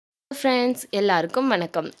Friends எல்லாருக்கும்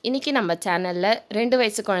வணக்கம். இன்றைக்கி நம்ம சேனலில் 2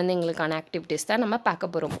 வயசு குழந்தைங்களுக்கான ஆக்டிவிட்டீஸ் தான் நம்ம பார்க்க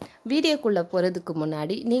போகிறோம். வீடியோக்குள்ளே போகிறதுக்கு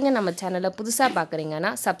முன்னாடி நீங்கள் நம்ம சேனலை புதுசாக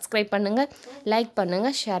பார்க்குறீங்கன்னா சப்ஸ்கிரைப் பண்ணுங்கள், லைக்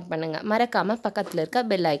பண்ணுங்கள், ஷேர் பண்ணுங்கள். மறக்காமல் பக்கத்தில் இருக்க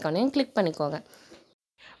பெல் ஐக்கானையும் கிளிக் பண்ணிக்கோங்க.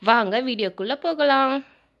 வாங்க வீடியோக்குள்ளே போகலாம்.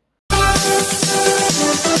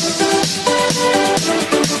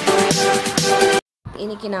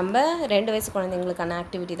 இன்றைக்கி நம்ம 2 வயசு குழந்தைங்களுக்கான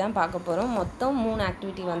ஆக்டிவிட்டி தான் பார்க்க போகிறோம். மொத்தம் 3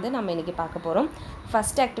 ஆக்டிவிட்டி வந்து நம்ம இன்றைக்கி பார்க்க போகிறோம்.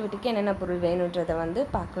 ஃபஸ்ட் ஆக்டிவிட்டிக்கு என்னென்ன பொருள் வேணுன்றதை வந்து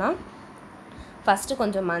பார்க்கலாம். ஃபஸ்ட்டு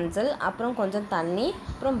கொஞ்சம் மஞ்சள், அப்புறம் கொஞ்சம் தண்ணி,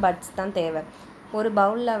 அப்புறம் பட்ஸ் தான் தேவை. ஒரு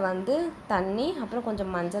பவுலில் வந்து தண்ணி, அப்புறம்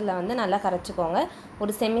கொஞ்சம் மஞ்சளில் வந்து நல்லா கரைச்சிக்கோங்க.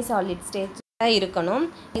 ஒரு செமி சாலிட் ஸ்டேஜ் இருக்கணும்.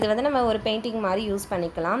 இது வந்து நம்ம ஒரு பெயிண்டிங் மாதிரி யூஸ்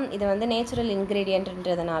பண்ணிக்கலாம். இது வந்து நேச்சுரல்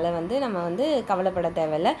இன்க்ரீடியன்ட்ன்றதுனால வந்து நம்ம வந்து கவலைப்பட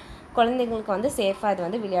தேவையில்லை. குழந்தைங்களுக்கு வந்து சேஃபாக இது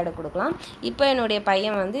வந்து விளையாட கொடுக்கலாம். இப்போ என்னுடைய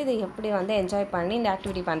பையன் வந்து இதை எப்படி வந்து என்ஜாய் பண்ணி இந்த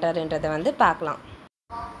ஆக்டிவிட்டி பண்ணுறாருன்றதை வந்து பார்க்கலாம்.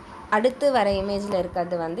 அடுத்து வர இமேஜில்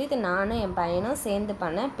இருக்கிறது வந்து இது நானும் என் பையனும் சேர்ந்து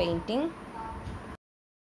பண்ண பெயிண்டிங்.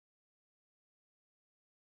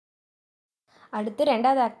 அடுத்து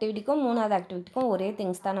 2வது ஆக்டிவிட்டிக்கும் 3வது ஆக்டிவிட்டிக்கும் ஒரே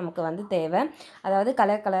திங்ஸ் தான் நமக்கு வந்து தேவை. அதாவது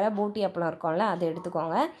கலராக போட்டி அப்பளம் இருக்கும்ல, அதை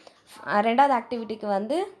எடுத்துக்கோங்க. 2வது ஆக்டிவிட்டிக்கு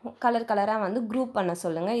வந்து கலராக வந்து குரூப் பண்ண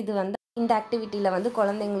சொல்லுங்கள். இது வந்து இந்த ஆக்டிவிட்டியில் வந்து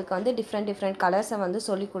குழந்தைங்களுக்கு வந்து டிஃப்ரெண்ட் கலர்ஸை வந்து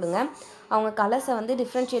சொல்லிக் கொடுங்க. அவங்க கலர்ஸை வந்து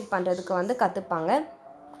டிஃப்ரென்ஷியேட் பண்ணுறதுக்கு வந்து கற்றுப்பாங்க.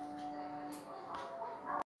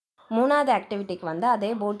 3வது ஆக்டிவிட்டிக்கு வந்து அதே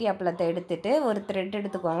போட்டி அப்பளத்தை எடுத்துகிட்டு ஒரு த்ரெட்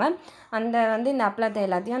எடுத்துக்கோங்க. அந்த வந்து இந்த அப்பளத்தை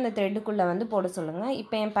எல்லாத்தையும் அந்த த்ரெட்டுக்குள்ளே வந்து போட சொல்லுங்கள்.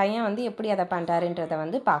 இப்போ என் பையன் வந்து எப்படி அதை பண்ணுறாருன்றதை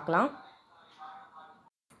வந்து பார்க்கலாம்.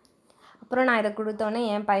 அப்புறம் நான் இதை கொடுத்தோன்னே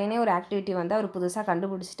என் பையனே ஒரு ஆக்டிவிட்டி வந்து அவர் புதுசாக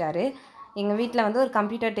கண்டுபிடிச்சிட்டாரு. எங்கள் வீட்டில் வந்து ஒரு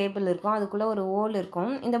கம்ப்யூட்டர் டேபிள் இருக்கும், அதுக்குள்ளே ஒரு ஹோல்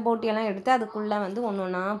இருக்கும். இந்த போட்டியெல்லாம் எடுத்து அதுக்குள்ளே வந்து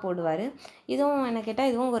ஒன்றா போடுவார். இதுவும் என்ன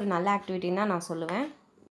கேட்டால் இதுவும் ஒரு நல்ல ஆக்டிவிட்டின்னு தான் நான் சொல்லுவேன்.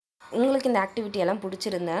 உங்களுக்கு இந்த ஆக்டிவிட்டியெல்லாம்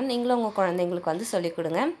பிடிச்சிருந்தா நீங்களும் உங்கள் குழந்தைங்களுக்கு வந்து சொல்லிக்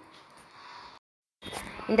கொடுங்க.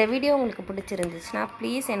 இந்த வீடியோ உங்களுக்கு பிடிச்சிருந்துச்சுன்னா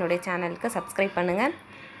ப்ளீஸ் என்னுடைய சேனலுக்கு சப்ஸ்கிரைப் பண்ணுங்கள்.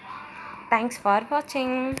 தேங்க்ஸ் ஃபார்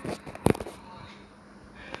வாட்சிங்.